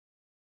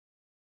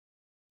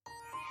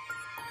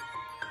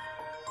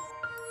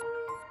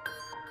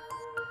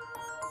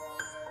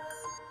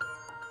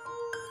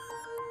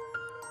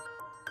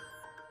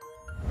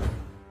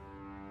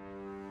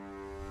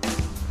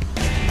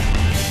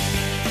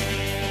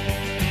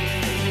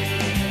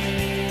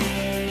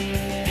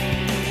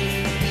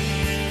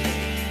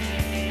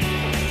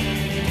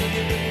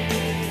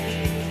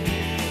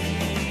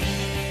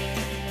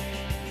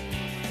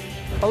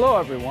Hello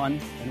everyone,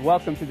 and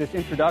welcome to this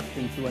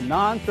introduction to a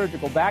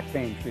non-surgical back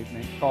pain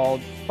treatment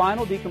called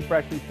spinal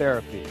decompression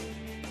therapy.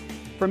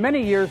 For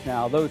many years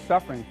now, those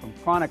suffering from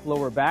chronic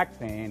lower back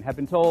pain have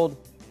been told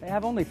they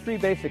have only 3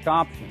 basic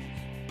options.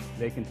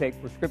 They can take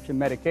prescription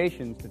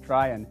medications to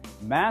try and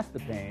mask the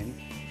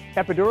pain,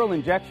 epidural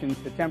injections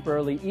to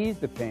temporarily ease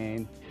the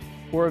pain,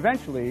 or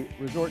eventually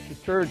resort to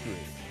surgery.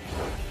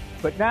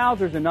 But now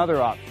there's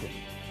another option,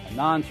 a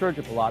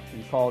non-surgical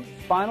option called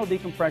spinal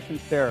decompression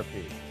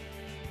therapy.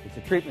 It's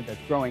a treatment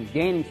that's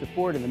gaining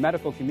support in the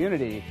medical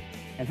community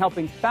and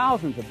helping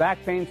thousands of back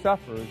pain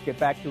sufferers get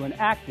back to an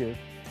active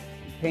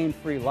and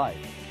pain-free life.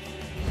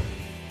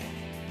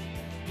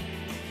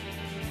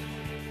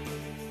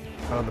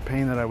 The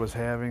pain that I was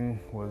having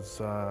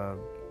was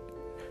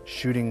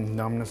shooting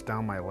numbness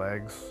down my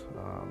legs.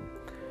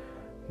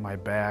 My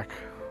back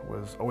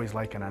was always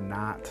like in a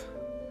knot,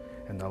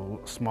 and the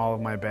small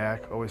of my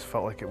back always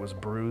felt like it was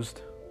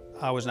bruised.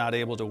 I was not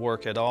able to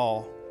work at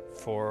all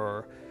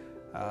for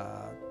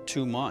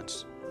 2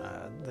 months.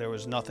 There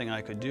was nothing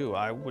I could do.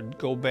 I would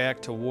go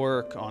back to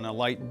work on a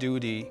light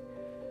duty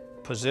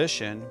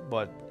position,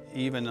 but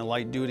even a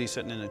light duty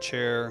sitting in a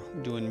chair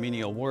doing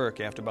menial work,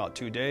 after about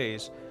 2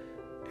 days,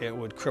 it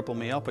would cripple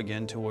me up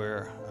again to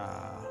where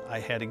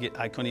I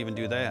couldn't even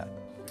do that.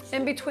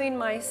 In between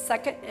my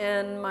second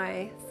and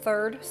my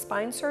third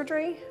spine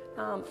surgery,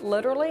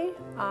 literally,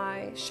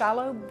 I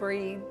shallow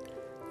breathed,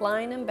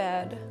 lying in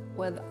bed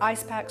with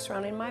ice packs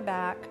surrounding my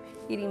back,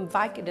 eating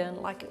Vicodin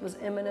like it was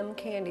M&M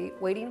candy,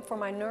 waiting for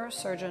my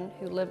neurosurgeon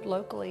who lived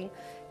locally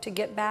to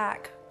get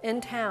back in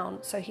town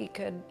so he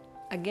could,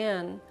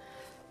 again,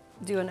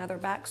 do another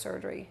back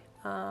surgery.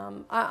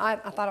 I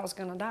thought I was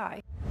gonna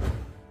die.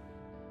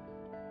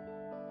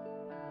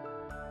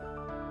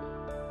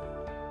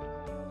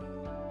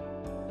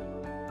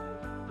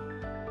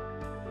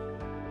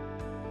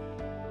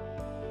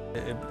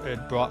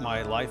 It brought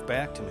my life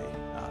back to me.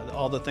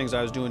 All the things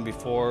I was doing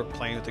before,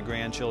 playing with the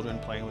grandchildren,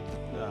 playing with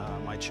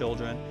my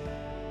children,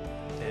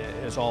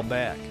 is all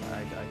back.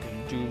 I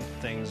can do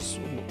things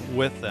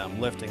with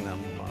them, lifting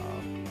them,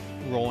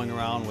 rolling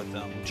around with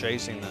them,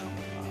 chasing them,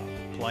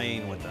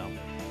 playing with them.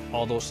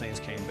 All those things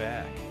came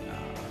back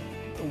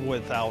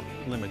without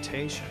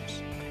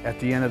limitations. At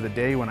the end of the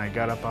day, when I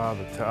got up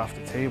off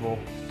the table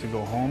to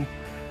go home,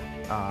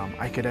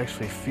 I could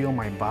actually feel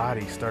my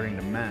body starting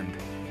to mend.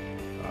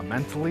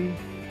 Mentally,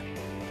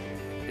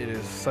 it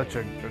is such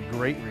a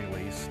great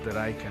release that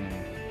I can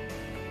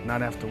not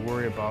have to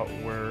worry about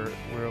where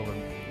all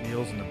the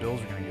meals and the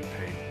bills are going to get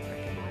paid.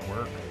 I can go to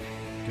work,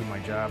 do my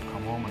job,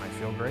 come home, and I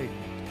feel great.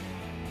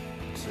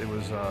 It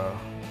was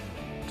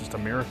just a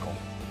miracle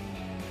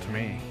to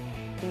me.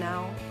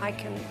 Now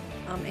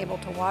I'm able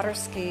to water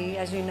ski,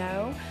 as you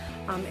know.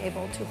 I'm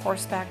able to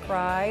horseback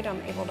ride.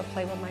 I'm able to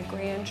play with my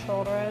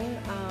grandchildren.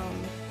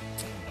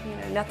 You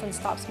know, nothing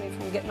stops me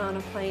from getting on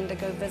a plane to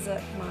go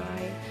visit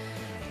my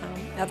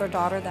other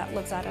daughter that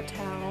lives out of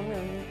town,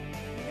 and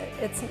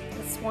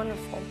it's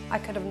wonderful. I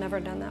could have never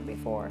done that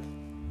before.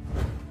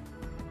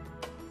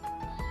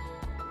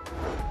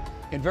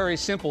 In very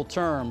simple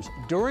terms,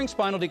 during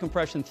spinal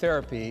decompression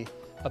therapy,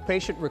 a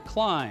patient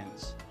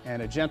reclines,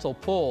 and a gentle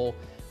pull,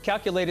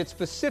 calculated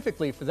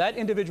specifically for that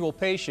individual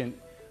patient,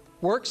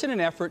 works in an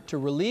effort to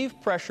relieve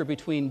pressure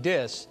between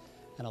discs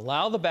and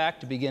allow the back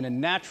to begin a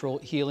natural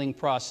healing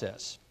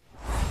process.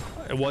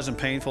 It wasn't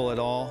painful at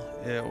all.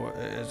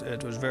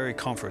 It was very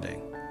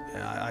comforting.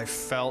 I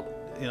felt,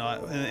 you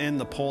know, in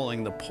the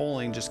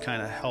pulling just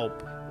kind of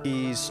helped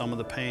ease some of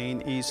the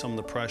pain, ease some of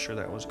the pressure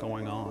that was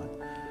going on.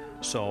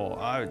 So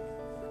I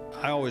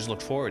always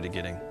look forward to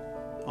getting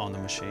on the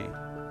machine.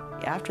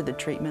 After the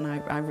treatment,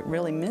 I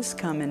really missed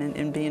coming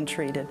and being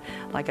treated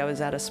like I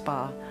was at a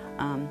spa.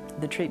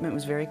 The treatment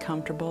was very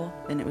comfortable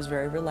and it was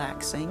very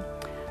relaxing.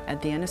 At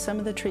the end of some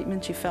of the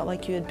treatments, you felt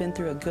like you had been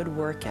through a good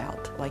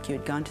workout, like you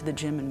had gone to the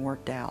gym and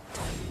worked out.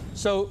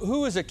 So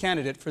who is a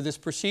candidate for this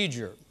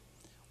procedure?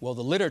 Well,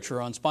 the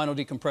literature on spinal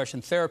decompression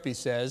therapy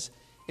says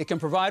it can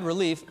provide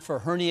relief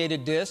for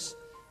herniated discs,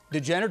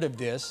 degenerative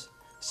discs,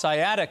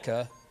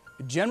 sciatica,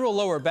 general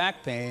lower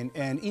back pain,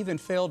 and even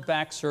failed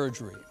back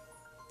surgery.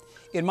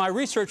 In my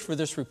research for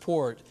this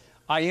report,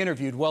 I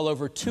interviewed well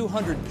over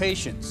 200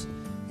 patients,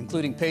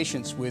 including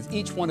patients with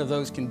each one of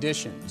those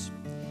conditions.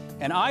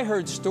 And I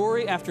heard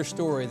story after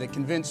story that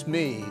convinced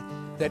me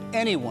that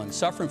anyone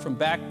suffering from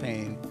back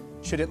pain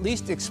should at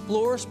least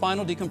explore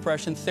spinal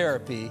decompression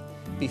therapy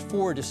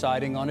before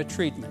deciding on a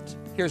treatment.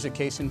 Here's a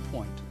case in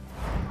point.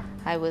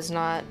 I was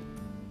not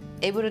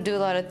able to do a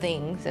lot of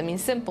things. I mean,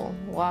 simple.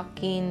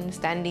 Walking,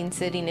 standing,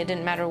 sitting, it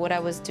didn't matter what I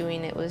was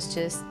doing. It was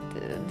just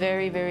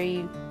very,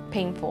 very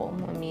painful.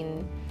 I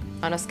mean,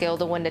 on a scale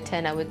of 1 to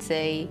 10, I would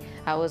say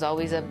I was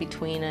always up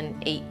between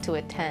an 8 to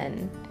a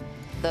 10.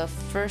 The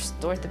first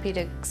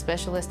orthopedic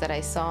specialist that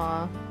I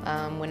saw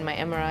when my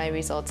MRI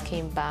results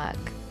came back,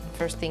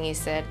 first thing he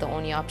said, the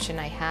only option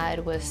I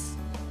had was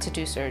to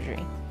do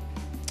surgery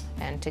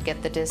and to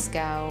get the disc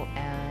out,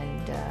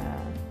 and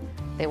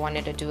they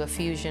wanted to do a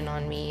fusion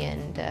on me,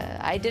 and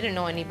I didn't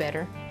know any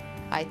better.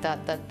 I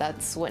thought that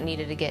that's what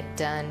needed to get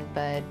done,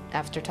 but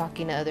after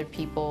talking to other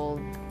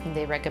people,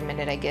 they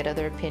recommended I get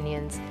other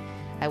opinions.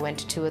 I went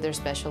to 2 other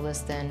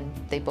specialists and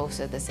they both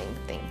said the same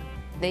thing.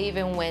 They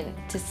even went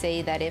to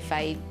say that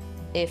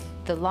if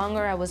the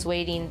longer I was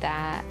waiting,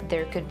 that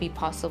there could be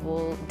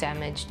possible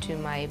damage to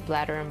my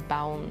bladder and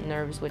bowel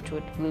nerves, which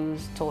would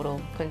lose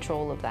total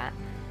control of that.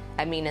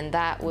 I mean, and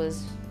that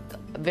was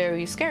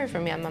very scary for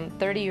me. I'm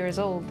 30 years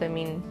old. I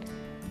mean,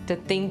 to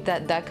think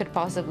that that could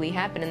possibly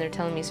happen and they're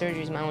telling me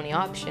surgery is my only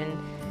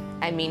option.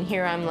 I mean,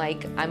 here I'm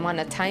like, I'm on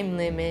a time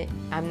limit.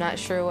 I'm not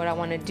sure what I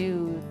want to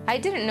do. I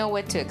didn't know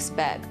what to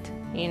expect,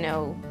 you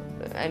know.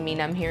 I mean,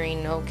 I'm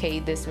hearing, okay,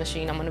 this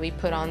machine, I'm going to be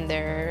put on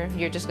there.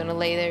 You're just going to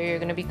lay there. You're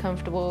going to be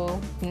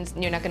comfortable.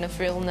 You're not going to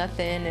feel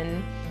nothing.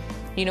 And,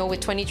 you know, with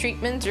 20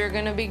 treatments, you're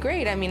going to be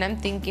great. I mean, I'm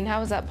thinking,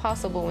 how is that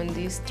possible when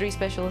these 3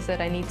 specialists said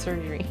I need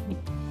surgery?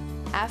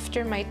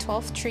 After my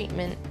 12th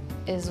treatment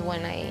is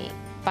when I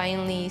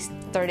finally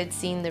started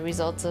seeing the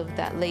results of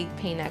that leg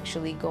pain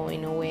actually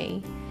going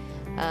away.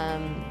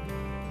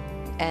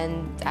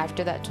 And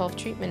after that 12th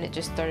treatment, it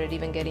just started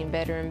even getting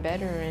better and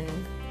better. And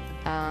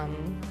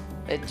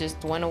it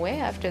just went away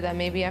after that.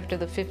 Maybe after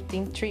the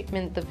 15th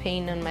treatment, the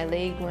pain on my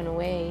leg went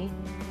away.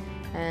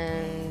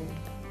 And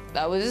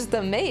I was just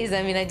amazed.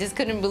 I mean, I just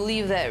couldn't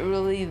believe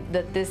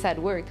that this had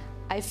worked.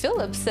 I feel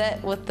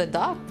upset with the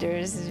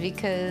doctors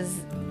because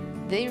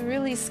they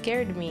really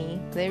scared me.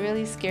 They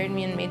really scared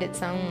me and made it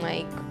sound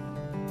like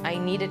I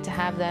needed to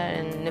have that,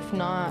 and if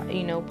not,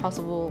 you know,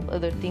 possible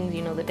other things,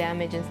 you know, the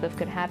damage and stuff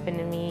could happen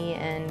to me.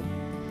 And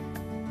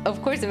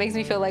of course, it makes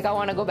me feel like I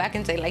want to go back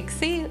and say, like,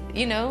 see,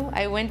 you know,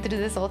 I went through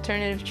this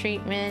alternative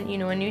treatment, you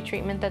know, a new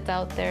treatment that's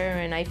out there,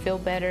 and I feel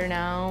better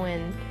now.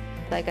 And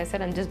like I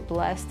said, I'm just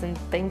blessed and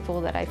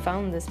thankful that I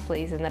found this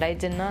place and that I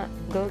did not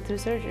go through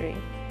surgery.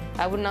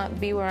 I would not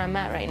be where I'm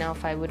at right now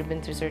if I would have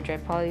been through surgery. I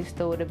probably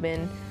still would have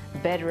been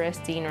bed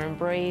resting or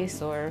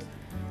embrace or,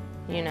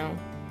 you know,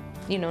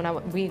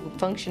 not be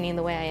functioning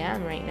the way I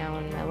am right now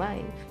in my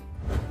life.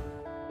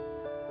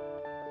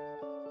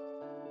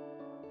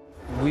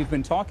 We've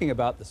been talking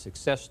about the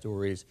success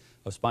stories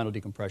of spinal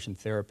decompression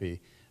therapy.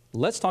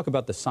 Let's talk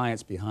about the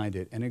science behind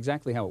it and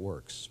exactly how it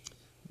works.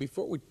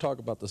 Before we talk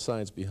about the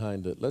science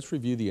behind it, let's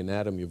review the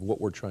anatomy of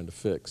what we're trying to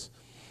fix.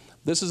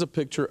 This is a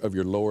picture of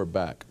your lower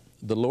back.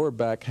 The lower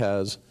back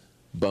has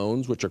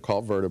bones, which are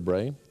called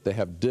vertebrae. They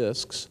have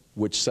discs,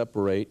 which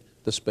separate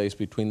the space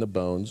between the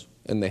bones,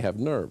 and they have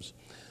nerves.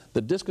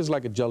 The disc is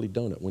like a jelly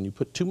donut. When you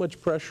put too much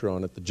pressure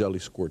on it, the jelly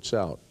squirts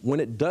out. When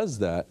it does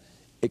that,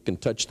 it can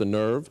touch the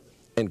nerve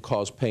and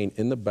cause pain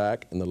in the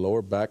back, in the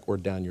lower back, or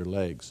down your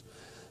legs.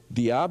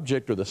 The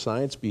object or the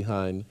science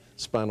behind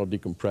spinal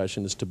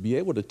decompression is to be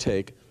able to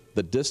take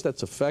the disc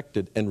that's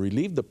affected and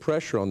relieve the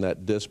pressure on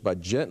that disc by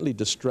gently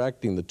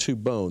distracting the 2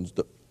 bones,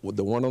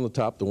 the one on the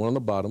top, the one on the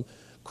bottom,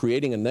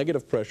 creating a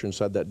negative pressure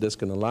inside that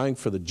disc and allowing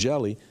for the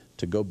jelly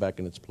to go back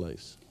in its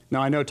place.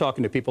 Now, I know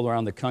talking to people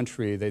around the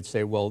country, they'd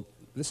say, well,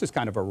 this is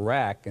kind of a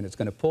rack and it's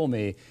going to pull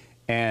me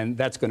and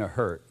that's going to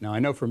hurt. Now, I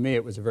know for me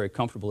it was a very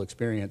comfortable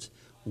experience.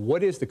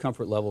 What is the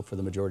comfort level for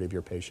the majority of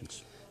your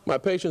patients? My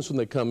patients, when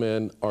they come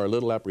in, are a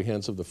little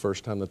apprehensive the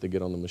first time that they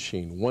get on the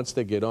machine. Once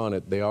they get on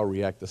it, they all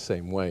react the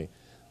same way.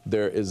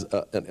 There is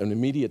an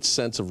immediate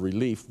sense of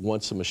relief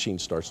once the machine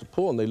starts to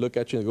pull, and they look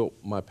at you and go,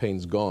 my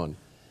pain's gone.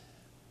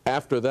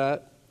 After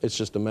that, it's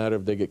just a matter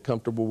of they get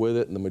comfortable with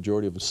it, and the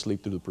majority of them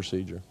sleep through the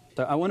procedure.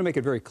 I want to make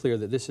it very clear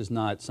that this is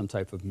not some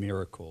type of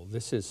miracle.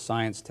 This is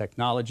science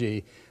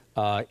technology.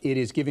 It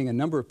is giving a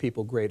number of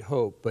people great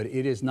hope, but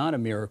it is not a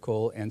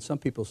miracle, and some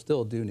people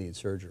still do need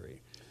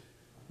surgery.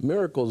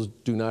 Miracles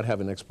do not have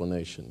an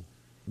explanation.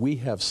 We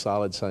have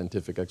solid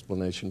scientific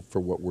explanation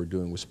for what we're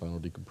doing with spinal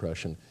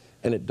decompression,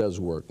 and it does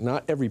work.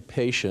 Not every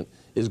patient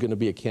is going to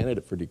be a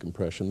candidate for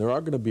decompression. There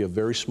are going to be a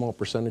very small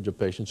percentage of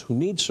patients who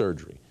need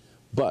surgery,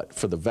 but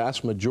for the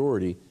vast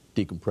majority,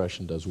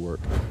 decompression does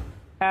work.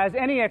 As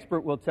any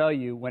expert will tell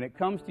you, when it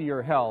comes to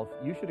your health,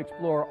 you should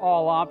explore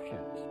all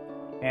options.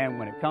 And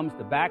when it comes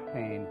to back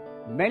pain,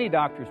 many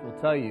doctors will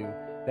tell you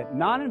that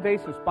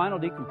non-invasive spinal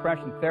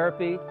decompression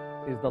therapy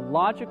is the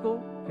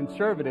logical,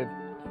 conservative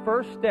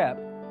first step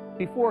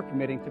before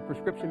committing to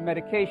prescription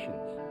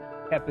medications,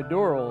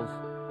 epidurals,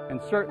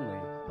 and certainly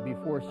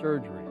before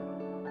surgery.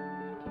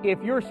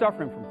 If you're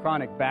suffering from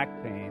chronic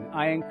back pain,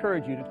 I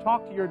encourage you to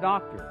talk to your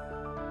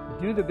doctor,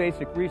 do the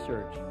basic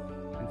research,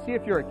 and see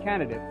if you're a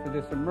candidate for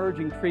this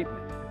emerging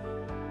treatment.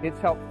 It's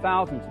helped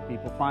thousands of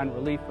people find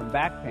relief from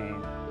back pain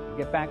and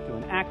get back to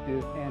an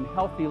active and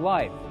healthy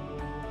life.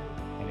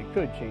 And it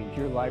could change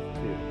your life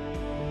too.